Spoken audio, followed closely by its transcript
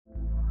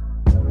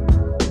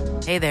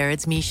Hey there,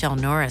 it's Michelle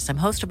Norris. I'm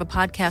host of a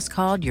podcast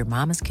called Your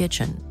Mama's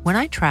Kitchen. When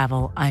I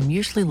travel, I'm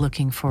usually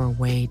looking for a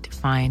way to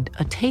find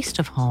a taste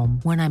of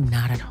home when I'm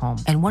not at home.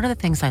 And one of the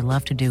things I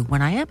love to do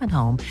when I am at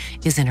home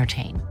is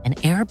entertain. And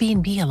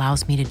Airbnb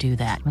allows me to do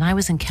that. When I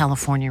was in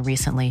California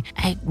recently,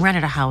 I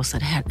rented a house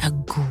that had a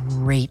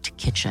great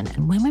kitchen.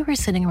 And when we were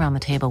sitting around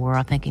the table, we were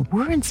all thinking,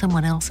 we're in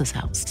someone else's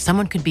house.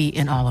 Someone could be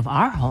in all of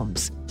our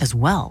homes as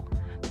well.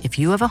 If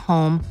you have a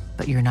home,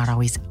 but you're not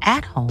always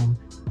at home,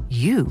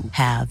 you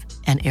have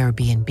an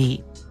Airbnb.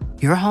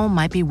 Your home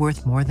might be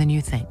worth more than you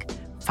think.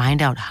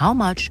 Find out how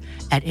much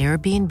at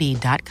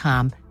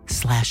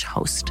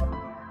airbnb.com/host.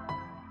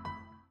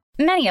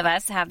 Many of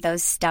us have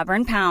those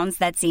stubborn pounds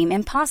that seem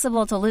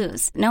impossible to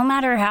lose, no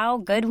matter how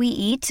good we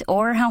eat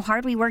or how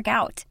hard we work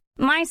out.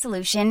 My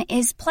solution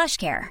is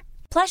PlushCare.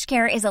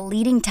 PlushCare is a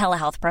leading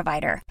telehealth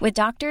provider with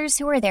doctors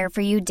who are there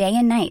for you day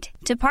and night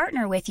to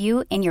partner with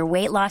you in your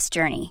weight loss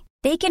journey.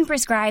 They can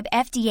prescribe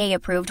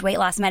FDA-approved weight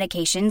loss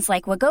medications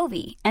like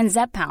Wegovy and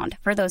Zepbound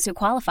for those who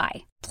qualify.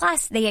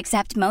 Plus, they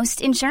accept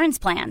most insurance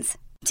plans.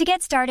 To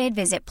get started,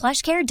 visit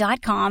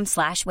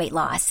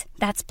plushcare.com/weightloss.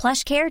 That's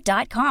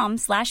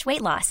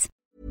plushcare.com/weightloss.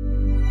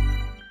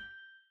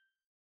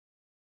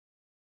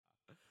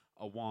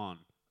 A 1,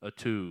 a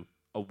 2,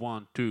 a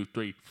 1, 2,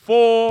 3,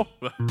 4.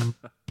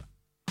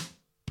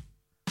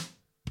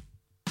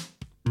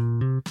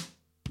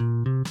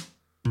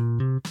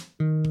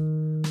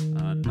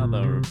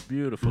 Another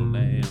beautiful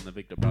day on the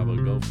Victor Bravo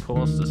golf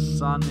course. The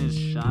sun is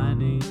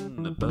shining,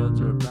 the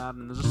birds are about,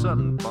 and there's a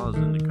certain buzz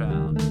in the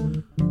crowd.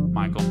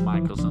 Michael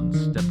Michelson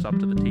steps up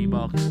to the tee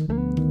box.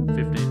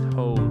 15th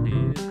hole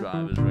here,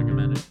 drivers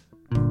recommended.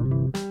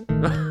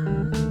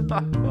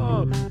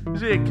 Oh,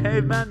 is he a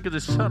caveman?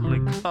 Because he certainly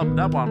clubbed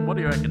that one. What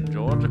do you reckon,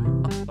 George? I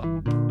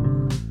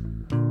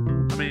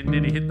mean,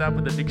 did he hit that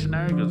with a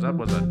dictionary? Because that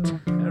was a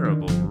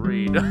terrible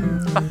read.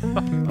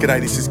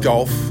 G'day, this is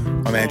Golf.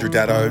 I'm Andrew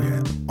Daddo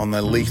on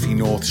the leafy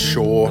north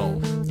shore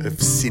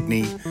of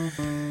Sydney,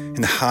 in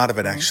the heart of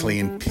it actually,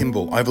 in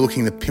Pymble,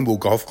 overlooking the Pymble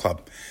Golf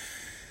Club.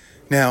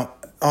 Now,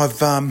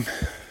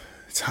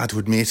 it's hard to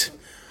admit,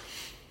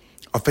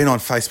 I've been on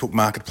Facebook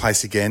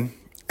Marketplace again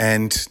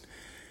and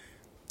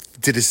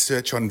did a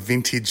search on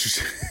vintage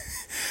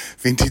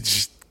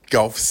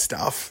golf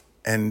stuff,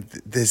 and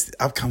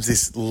up comes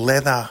this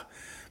leather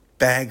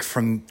bag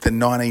from the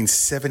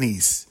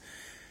 1970s,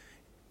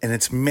 and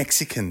it's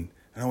Mexican.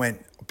 And I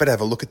went, I better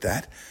have a look at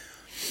that.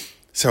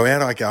 So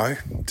out I go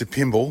to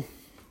Pymble,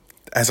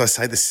 as I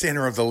say, the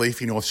centre of the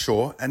leafy North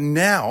Shore, and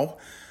now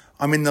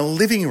I'm in the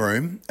living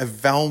room of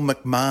Val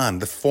McMahon,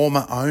 the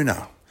former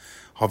owner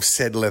of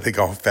said leather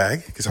golf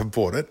bag, because I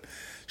bought it,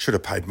 should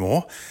have paid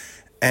more.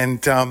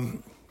 And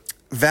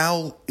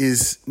Val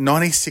is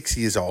 96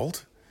 years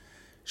old.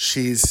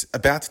 She's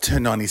about to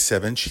turn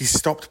 97. She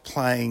stopped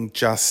playing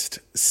just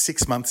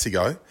 6 months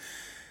ago.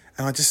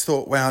 And I just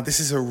thought, wow, this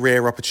is a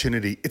rare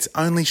opportunity. It's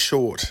only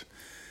short.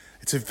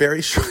 It's a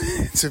very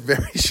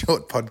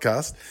short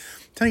podcast.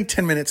 It's only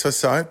 10 minutes or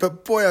so,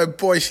 but boy, oh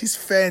boy, she's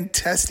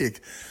fantastic.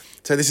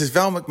 So this is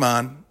Val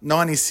McMahon,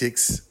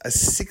 96, a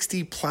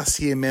 60-plus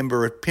year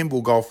member at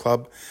Pymble Golf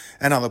Club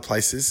and other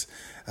places.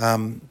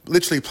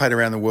 Literally played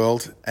around the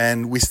world.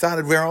 And we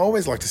started where I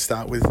always like to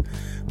start with,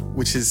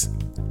 which is,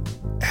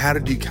 how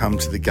did you come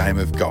to the game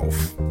of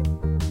golf?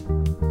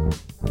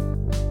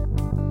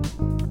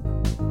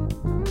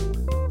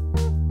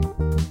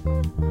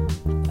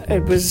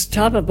 It was a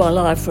time of my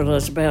life when I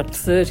was about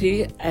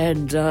 30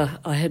 and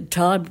I had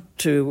time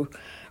to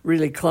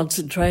really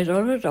concentrate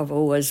on it. I've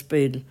always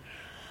been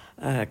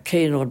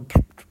keen on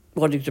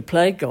wanting to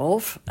play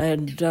golf,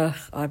 and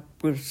I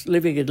was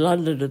living in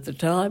London at the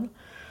time,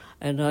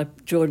 and I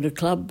joined a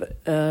club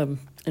in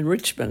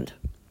Richmond,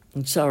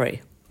 in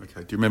Surrey.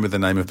 Okay, do you remember the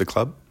name of the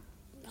club?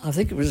 I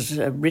think it was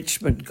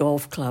Richmond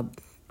Golf Club.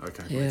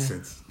 Okay, yeah. Makes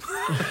sense.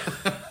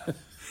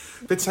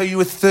 But so you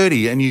were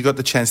 30 and you got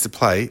the chance to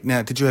play.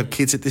 Now, did you have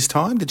kids at this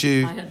time? Did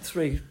you? I had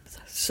 3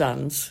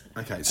 sons.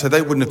 Okay, so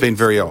they wouldn't have been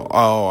very old.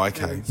 Oh,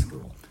 okay.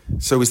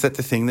 So was that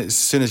the thing, that as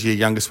soon as your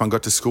youngest one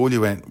got to school,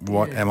 you went,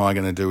 what am I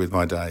going to do with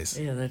my days?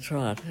 Yeah, that's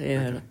right,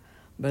 yeah. Okay.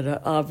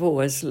 But I've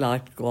always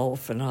liked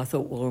golf, and I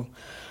thought, well,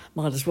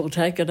 might as well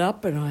take it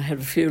up, and I had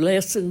a few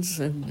lessons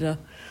and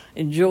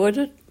enjoyed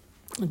it.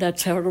 And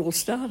that's how it all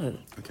started.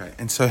 Okay,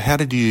 and so how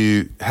did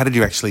you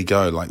actually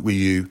go? Like, were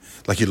you,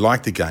 like, you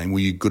liked the game, were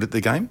you good at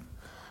the game?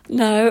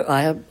 No,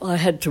 I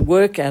had to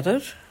work at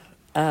it.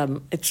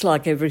 It's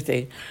like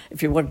everything.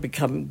 If you want to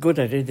become good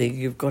at anything,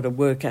 you've got to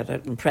work at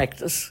it and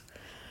practice,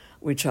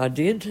 which I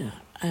did,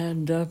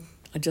 and I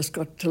just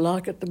got to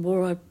like it the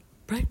more I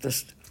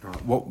practiced.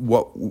 Right.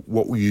 What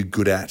were you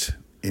good at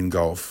in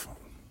golf?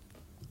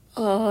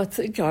 Oh, I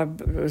think I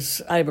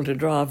was able to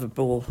drive a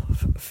ball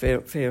a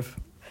fair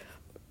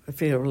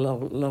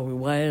long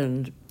way,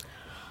 and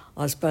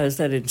I suppose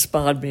that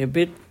inspired me a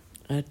bit.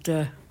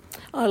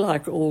 I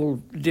like all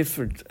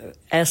different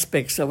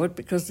aspects of it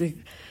because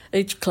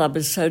each club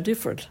is so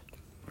different.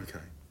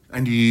 Okay.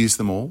 And you use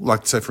them all?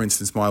 Like, so for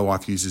instance, my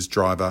wife uses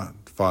driver,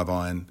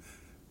 5-iron,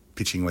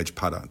 pitching wedge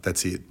putter.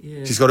 That's it.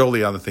 Yeah. She's got all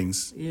the other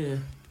things. Yeah.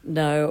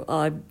 No,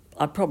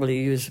 I probably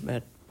use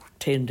about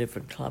 10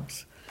 different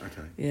clubs.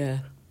 Okay. Yeah.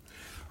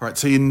 All right,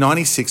 so you're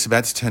 96,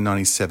 about to turn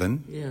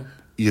 97. Yeah.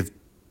 You've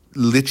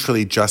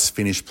literally just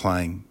finished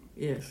playing.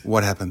 Yes.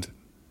 What happened?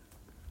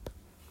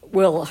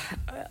 Well,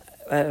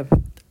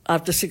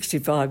 after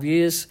 65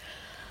 years,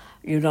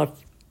 you're not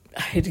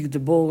hitting the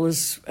ball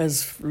as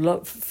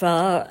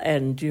far,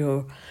 and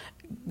you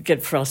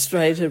get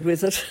frustrated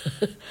with it.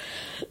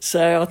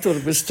 So I thought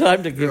it was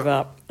time to give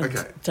up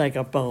and take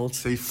up bowls.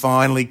 So you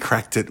finally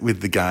cracked it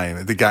with the game.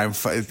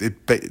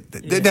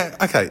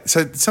 Okay,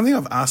 so something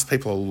I've asked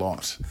people a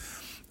lot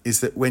is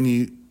that when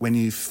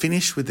you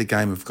finish with the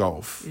game of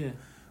golf,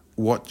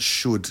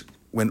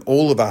 when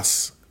all of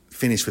us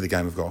finish with a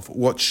game of golf,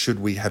 what should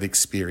we have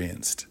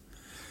experienced?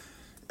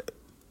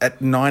 At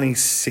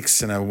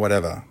 96 and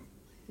whatever,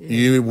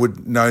 you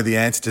would know the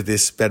answer to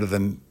this better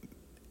than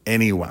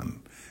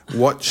anyone.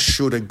 What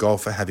should a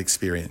golfer have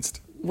experienced?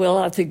 Well,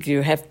 I think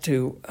you have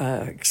to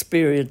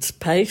experience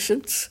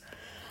patience,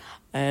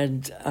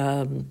 and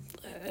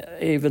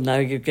even though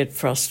you get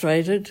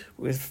frustrated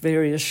with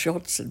various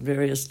shots and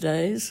various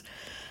days,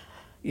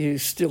 you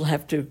still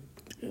have to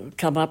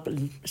come up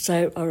and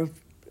say,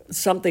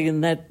 something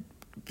in that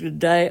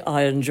day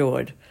I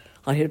enjoyed.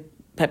 I hit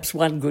perhaps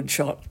one good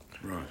shot.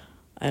 Right.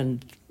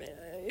 And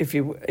if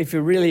you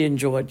really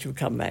enjoy it, you'll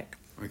come back.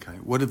 Okay.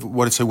 What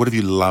have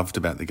you loved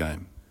about the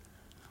game?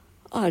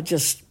 I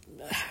just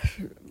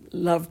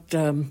loved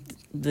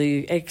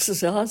the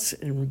exercise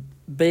and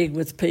being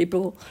with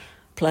people,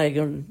 playing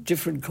on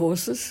different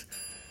courses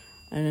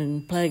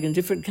and playing in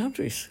different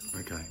countries.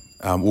 Okay.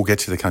 We'll get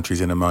to the countries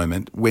in a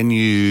moment. With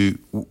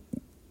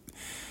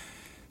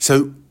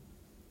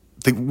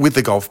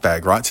the golf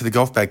bag, right? So the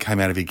golf bag came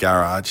out of your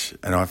garage,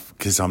 and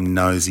because I'm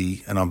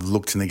nosy, and I've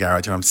looked in the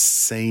garage and I've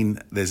seen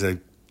there's a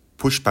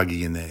push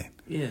buggy in there.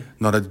 Yeah.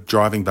 Not a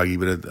driving buggy,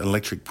 but an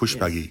electric push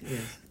buggy.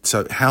 Yes.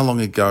 So how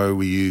long ago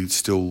were you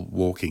still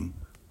walking?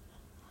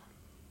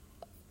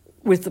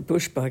 With the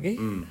push buggy?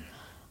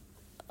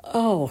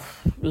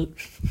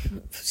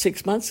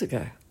 6 months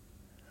ago.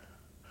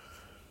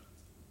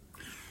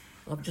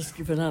 I've just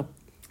given up.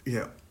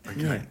 Yeah.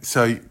 Okay. Yeah.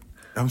 So,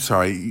 I'm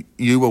sorry,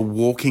 you were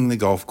walking the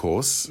golf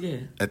course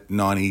at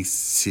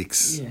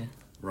 96. Yeah.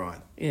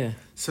 Right. Yeah.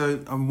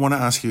 So I want to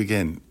ask you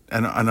again,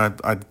 and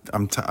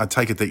I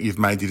take it that you've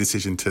made your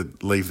decision to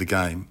leave the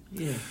game.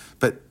 Yeah.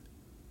 But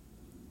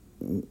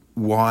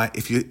why,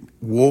 if you're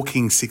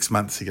walking 6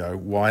 months ago,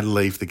 why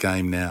leave the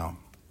game now?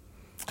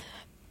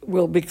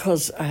 Well,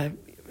 because I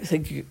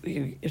think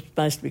it's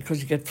mostly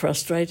because you get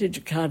frustrated.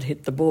 You can't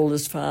hit the ball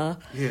as far.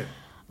 Yeah.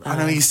 I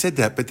know you said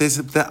that, but there's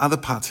the other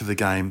parts of the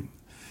game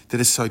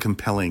that are so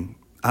compelling,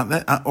 aren't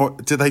they? Or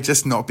do they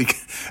just not be...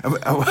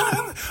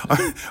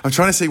 I'm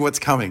trying to see what's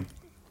coming.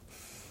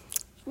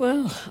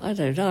 Well, I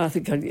don't know. I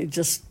think I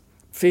just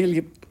feel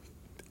you're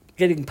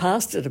getting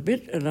past it a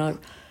bit, and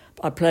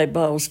I play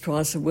bowls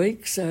twice a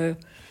week, so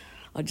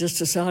I just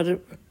decided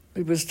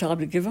it was time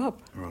to give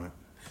up. Right.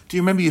 Do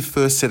you remember your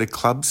first set of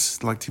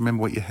clubs? Like, do you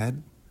remember what you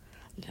had?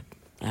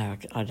 No,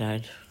 I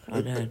don't.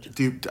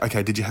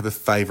 Did you have a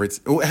favourite?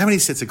 How many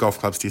sets of golf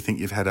clubs do you think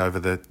you've had over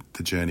the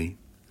journey?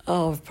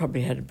 Oh, I've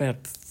probably had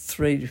about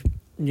 3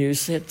 new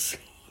sets,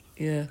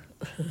 yeah.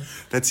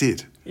 That's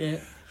it? Yeah.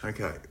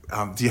 Okay.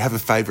 Do you have a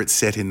favourite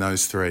set in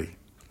those 3?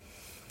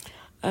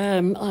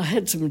 I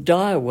had some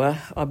Daiwa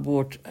I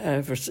bought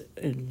over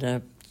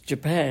in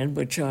Japan,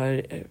 which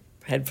I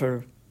had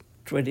for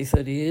 20,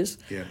 30 years.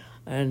 Yeah.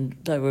 And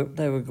they were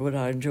good.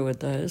 I enjoyed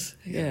those,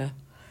 yeah.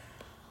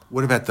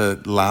 What about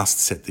the last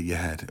set that you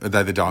had? Are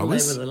they the Daiwas? Well,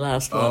 they were the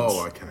last ones.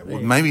 Oh, okay. Well,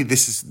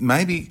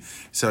 maybe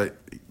so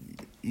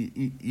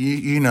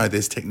you know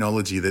there's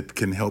technology that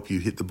can help you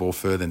hit the ball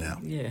further now.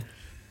 Yeah,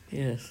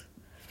 yes.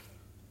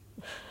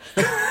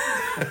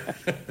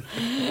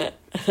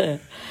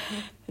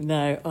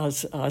 No,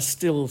 I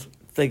still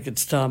think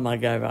it's time I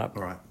gave up.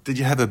 All right.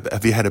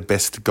 Have you had a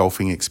best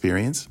golfing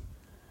experience?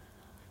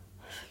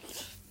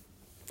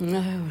 No,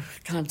 I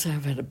can't say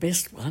I've had a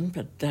best one,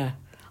 but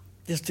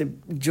just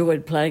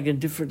enjoyed playing in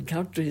different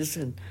countries,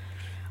 and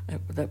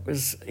that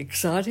was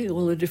exciting.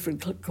 All the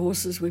different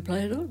courses we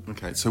played on.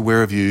 Okay, so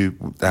where have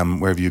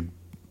you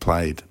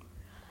played?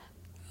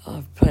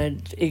 I've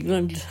played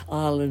England,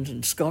 Ireland,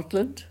 and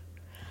Scotland,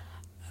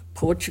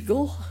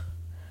 Portugal,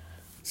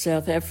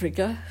 South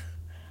Africa,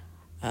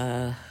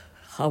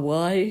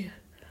 Hawaii,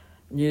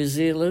 New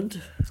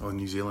Zealand. Oh,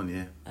 New Zealand,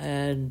 yeah.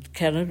 And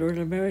Canada and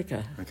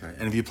America. Okay,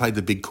 and have you played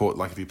the big court?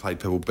 Like, have you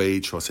played Pebble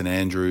Beach or St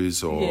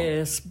Andrews or?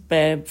 Yes,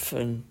 Banff,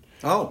 and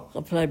I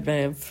played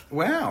Banff.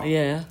 Wow.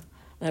 Yeah,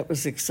 that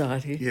was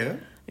exciting. Yeah.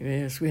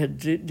 Yes, we had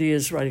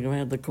deers running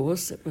around the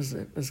course. It was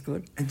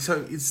good. And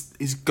so,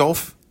 is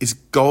golf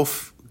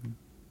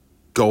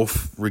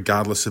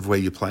regardless of where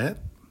you play it?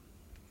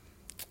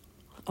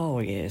 Oh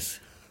yes,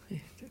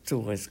 it's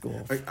always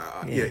golf.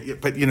 Yeah,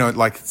 but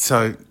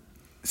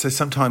so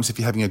sometimes if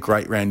you're having a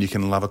great round, you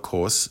can love a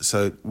course.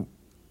 So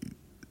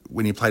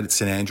when you played at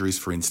St Andrews,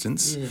 for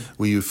instance,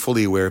 were you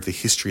fully aware of the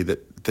history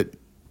that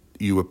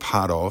you were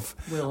part of?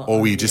 Well,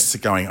 or were you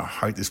just going, I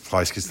hate this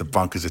place because the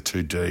bunkers are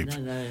too deep?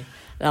 No.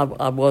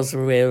 I was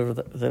aware of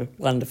the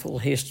wonderful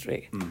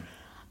history,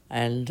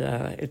 and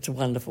it's a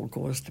wonderful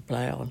course to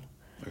play on.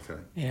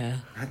 Okay. Yeah.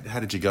 How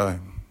did you go?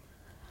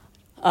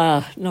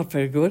 Not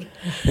very good.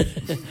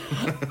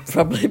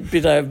 Probably a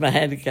bit over my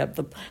handicap.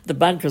 The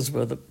bunkers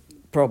were the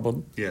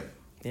problem. Yeah.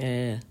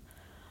 Yeah.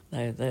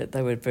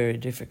 They were very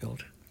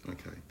difficult.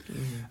 Okay.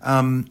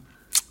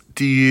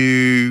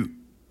 Did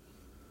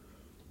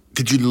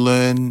you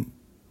learn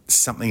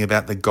something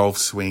about the golf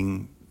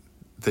swing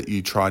that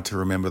you tried to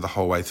remember the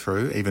whole way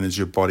through, even as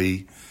your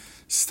body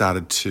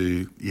started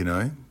to,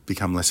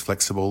 become less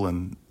flexible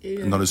and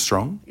not as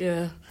strong?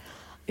 Yeah.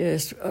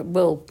 Yes.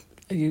 Well,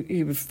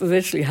 you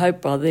eventually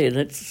hope by then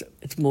it's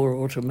more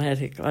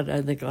automatic. I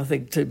don't think I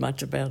think too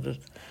much about it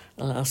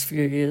the last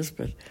few years,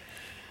 but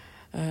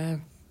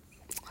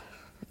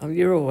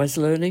you're always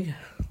learning.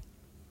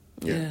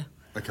 Yeah.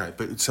 Okay,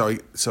 but so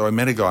I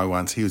met a guy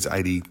once. He was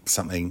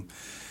 80-something,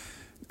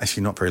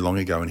 actually not very long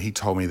ago, and he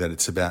told me that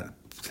it's about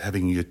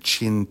having your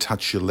chin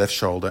touch your left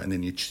shoulder and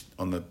then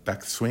on the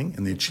back swing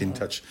and then your chin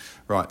touch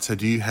right. So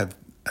do you have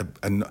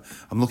I'm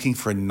looking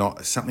for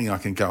something I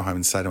can go home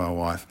and say to my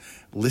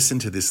wife, listen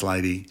to this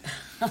lady.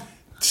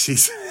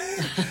 She's,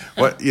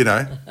 I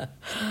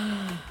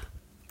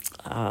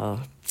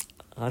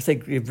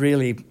think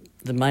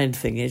the main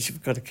thing is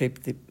you've got to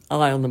keep the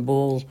eye on the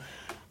ball,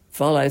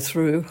 follow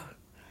through,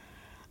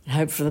 and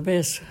hope for the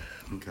best.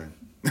 Okay.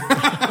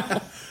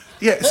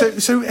 Yeah.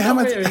 So how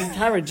much? Very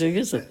encouraging,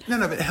 is it?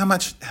 No. But how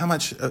much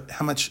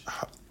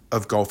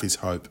of golf is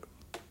hope?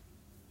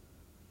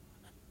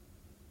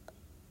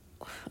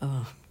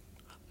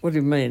 What do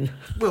you mean?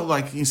 Well,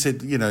 like you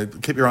said,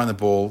 keep your eye on the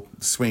ball,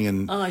 swing,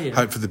 and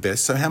hope for the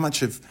best. So how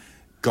much of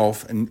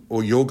golf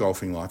or your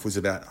golfing life was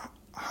about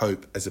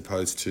hope as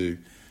opposed to,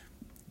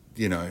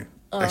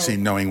 actually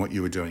knowing what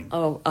you were doing?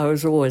 Oh, I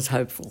was always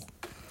hopeful.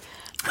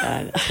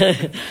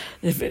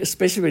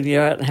 Especially when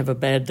you're out and have a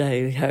bad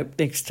day, you hope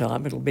next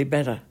time it'll be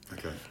better.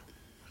 Okay.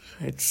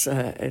 It's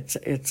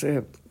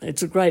a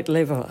great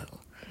lever.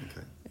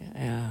 Okay.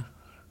 Yeah.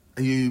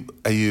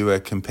 Are you a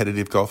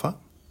competitive golfer?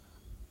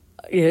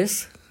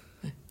 Yes.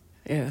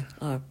 Yeah.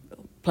 I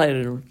played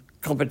in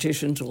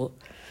competitions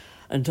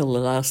until the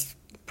last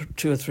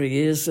 2 or 3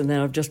 years, and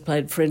now I've just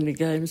played friendly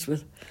games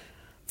with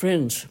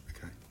friends.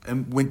 Okay.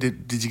 And when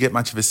did you get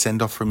much of a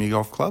send off from your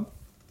golf club?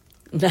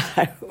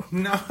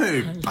 No,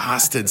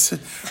 bastards!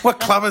 What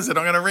club is it?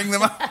 I'm going to ring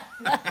them up.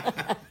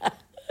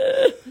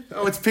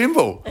 Oh, it's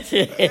Pimble.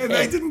 Yeah. And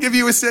they didn't give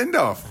you a send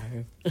off.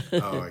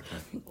 Oh,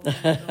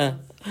 okay.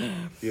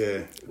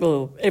 Yeah.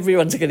 Well,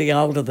 everyone's getting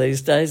older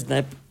these days, and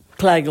they're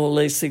playing all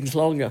these things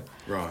longer.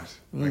 Right.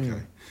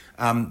 Okay.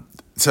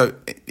 So,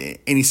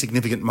 any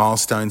significant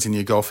milestones in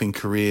your golfing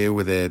career?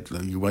 Were there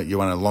you won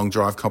a long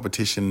drive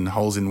competition,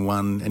 holes in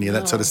one, any of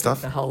that sort of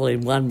stuff? The hole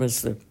in one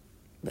was the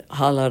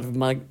highlight of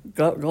my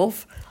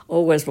golf.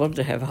 Always wanted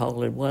to have a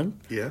hole in one.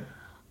 Yeah.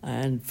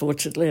 And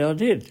fortunately, I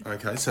did.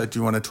 Okay. So, do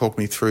you want to talk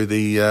me through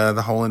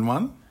the hole in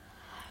one?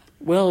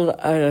 Well,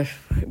 it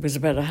was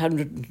about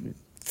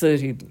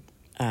 130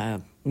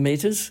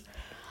 metres,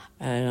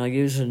 and I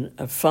used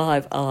a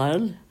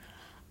 5-iron.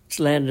 It's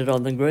landed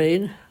on the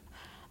green,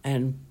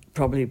 and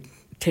probably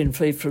 10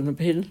 feet from the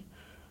pin,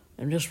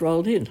 and just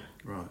rolled in.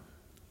 Right.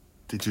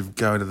 Did you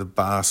go to the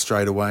bar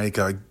straight away?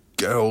 Go,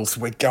 girls,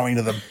 we're going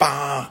to the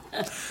bar.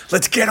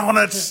 Let's get on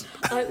it.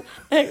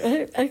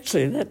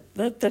 Actually,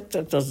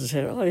 that doesn't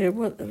sound. Oh yeah,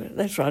 well,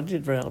 that's right. I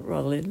did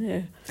roll in.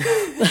 Yeah.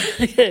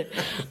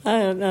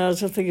 I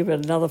was just thinking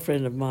about another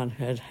friend of mine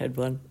who had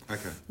one.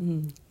 Okay.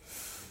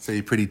 So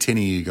you're pretty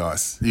tinny, you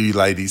guys, you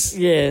ladies.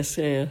 Yes,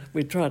 yeah,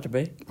 we try to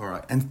be. All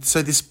right. And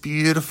so this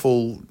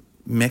beautiful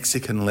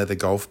Mexican leather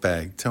golf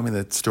bag. Tell me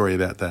the story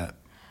about that.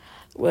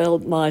 Well,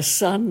 my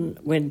son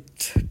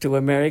went to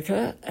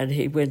America, and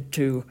he went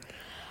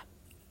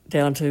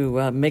down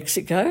to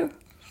Mexico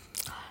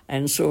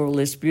and saw all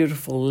this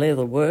beautiful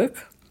leather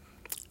work,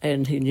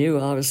 and he knew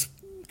I was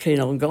keen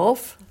on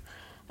golf,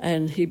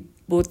 and he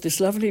bought this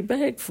lovely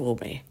bag for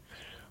me,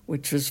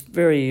 which was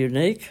very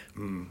unique,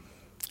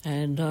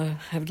 and I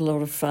had a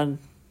lot of fun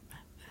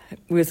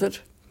with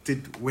it.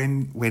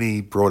 When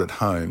he brought it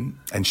home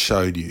and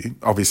showed you,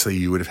 obviously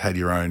you would have had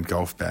your own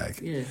golf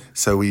bag. Yeah.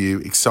 So were you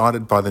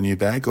excited by the new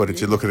bag, or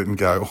did you look at it and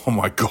go, oh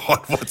my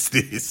God, what's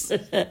this?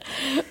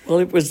 Well,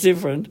 it was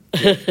different.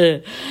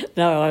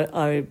 No,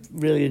 I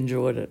really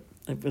enjoyed it.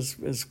 It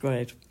was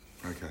great.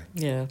 Okay.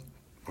 Yeah.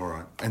 All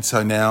right. And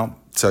so now,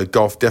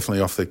 golf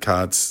definitely off the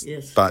cards,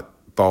 yes, but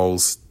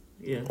bowls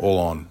all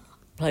on.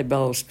 Play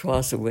bowls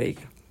twice a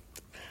week,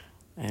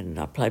 and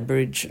I play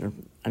bridge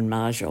and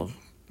mahjong.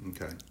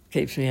 Okay.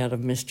 Keeps me out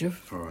of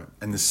mischief. All right.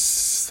 And I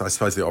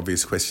suppose the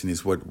obvious question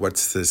is,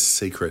 what's the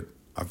secret?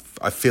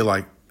 I feel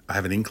like I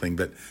have an inkling,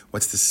 but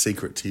what's the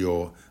secret to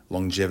your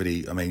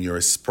longevity? I mean, you're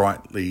a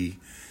sprightly,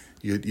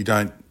 you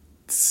don't,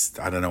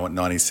 I don't know what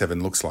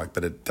 97 looks like,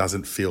 but it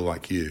doesn't feel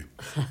like you.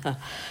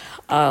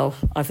 I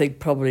think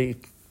probably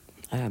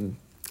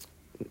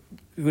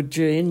good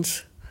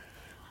genes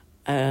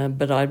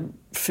But I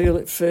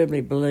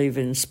firmly believe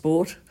in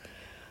sport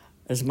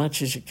as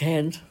much as you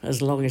can,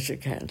 as long as you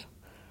can.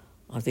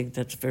 I think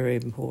that's very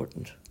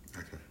important.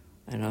 Okay.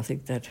 And I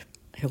think that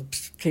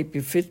helps keep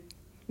you fit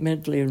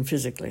mentally and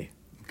physically.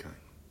 Okay.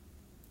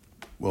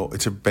 Well,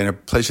 it's been a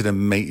pleasure to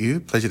meet you,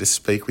 pleasure to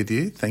speak with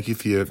you. Thank you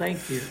for your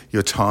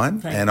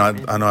time. Thank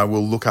you. I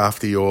will look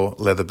after your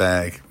leather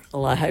bag.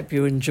 Well, I hope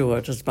you enjoy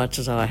it as much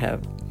as I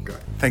have. Great.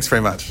 Thanks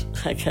very much.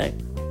 Okay.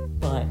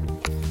 Bye.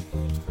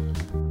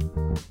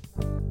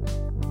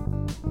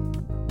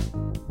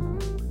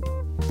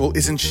 Well,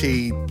 isn't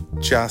she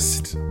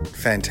just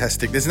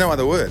fantastic? There's no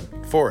other word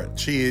for it.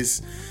 She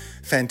is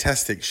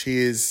fantastic. She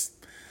is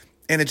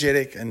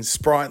energetic and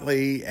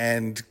sprightly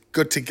and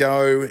good to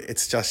go.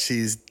 It's just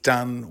she's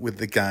done with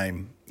the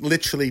game,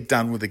 literally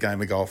done with the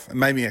game of golf. And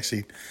made me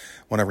actually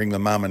want to ring my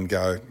mum and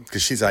go,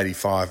 because she's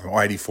 85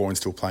 or 84 and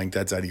still playing.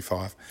 Dad's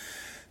 85.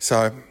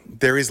 So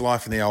there is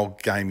life in the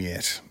old game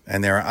yet,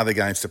 and there are other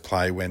games to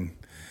play when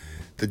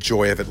the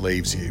joy of it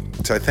leaves you.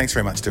 So thanks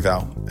very much to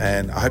Val,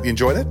 and I hope you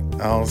enjoyed it.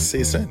 I'll see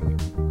you soon.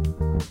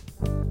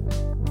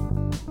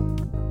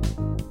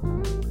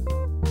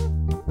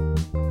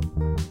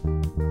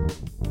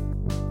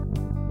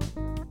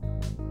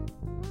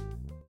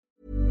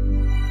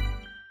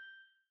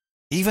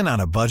 Even on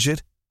a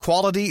budget,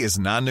 quality is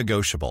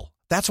non-negotiable.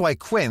 That's why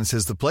Quince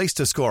is the place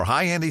to score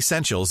high-end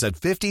essentials at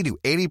 50 to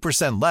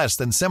 80% less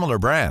than similar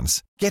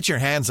brands. Get your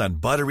hands on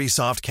buttery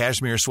soft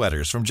cashmere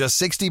sweaters from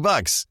just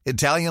 $60,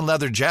 Italian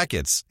leather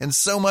jackets, and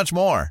so much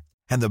more.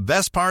 And the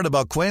best part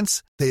about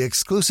Quince, they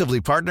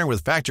exclusively partner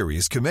with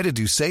factories committed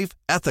to safe,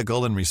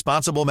 ethical, and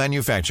responsible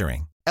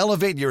manufacturing.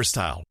 Elevate your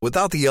style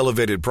without the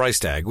elevated price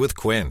tag with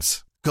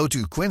Quince. Go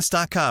to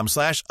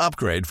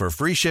quince.com/upgrade for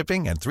free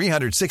shipping and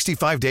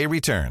 365-day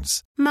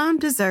returns. Mom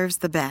deserves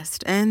the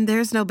best, and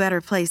there's no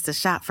better place to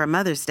shop for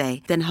Mother's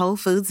Day than Whole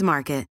Foods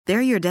Market.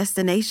 They're your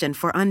destination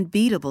for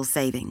unbeatable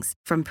savings,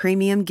 from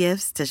premium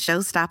gifts to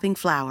show-stopping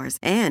flowers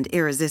and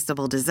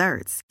irresistible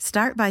desserts.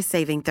 Start by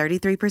saving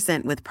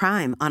 33% with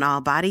Prime on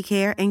all body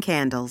care and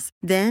candles.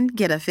 Then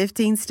get a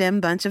 15-stem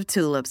bunch of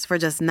tulips for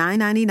just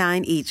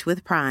 $9.99 each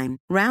with Prime.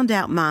 Round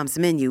out Mom's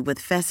menu with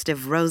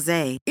festive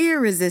rosé,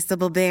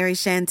 irresistible berry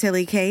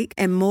chantilly cake,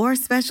 and more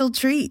special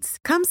treats.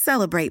 Come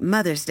celebrate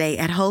Mother's Day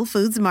at Whole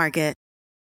Foods Market.